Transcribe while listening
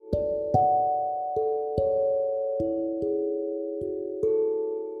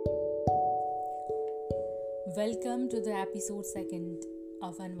Welcome to the episode second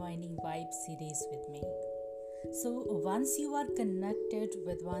of Unwinding Vibe series with me. So, once you are connected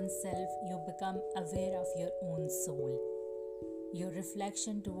with oneself, you become aware of your own soul. Your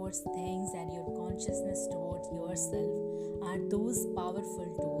reflection towards things and your consciousness towards yourself are those powerful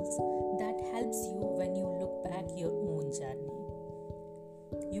tools that helps you when you look back your own journey.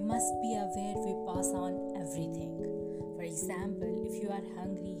 You must be aware we pass on everything. For example, if you are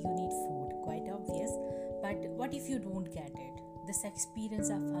hungry, you need food, quite obvious, but what if you don't get it? This experience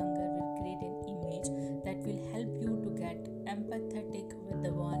of hunger will create an image that will help you to get empathetic with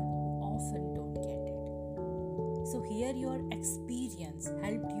the one who often don't get it. So here your experience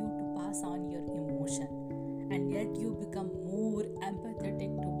helped you to pass on your emotion and yet you become more empathetic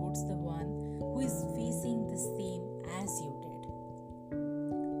towards the one who is facing the same as you did.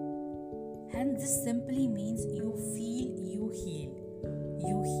 And this simply means you feel, you heal.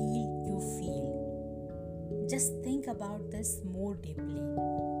 You heal, you feel. Just think about this more deeply.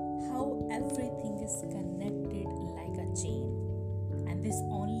 How everything is connected like a chain. And this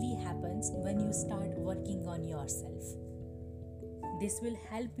only happens when you start working on yourself. This will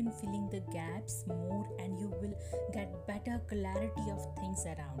help in filling the gaps more and you will get better clarity of things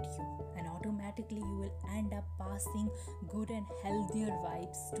around you. And automatically you will end up passing good and healthier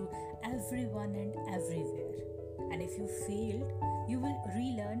vibes to everyone and everywhere. And if you failed, you will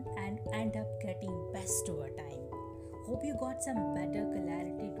relearn and end up getting best over time. Hope you got some better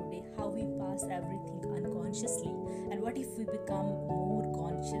clarity today how we pass everything unconsciously and what if we become more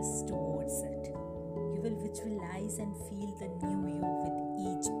conscious towards it. You will visualize and feel the new you with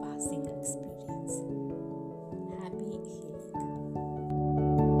each passing experience.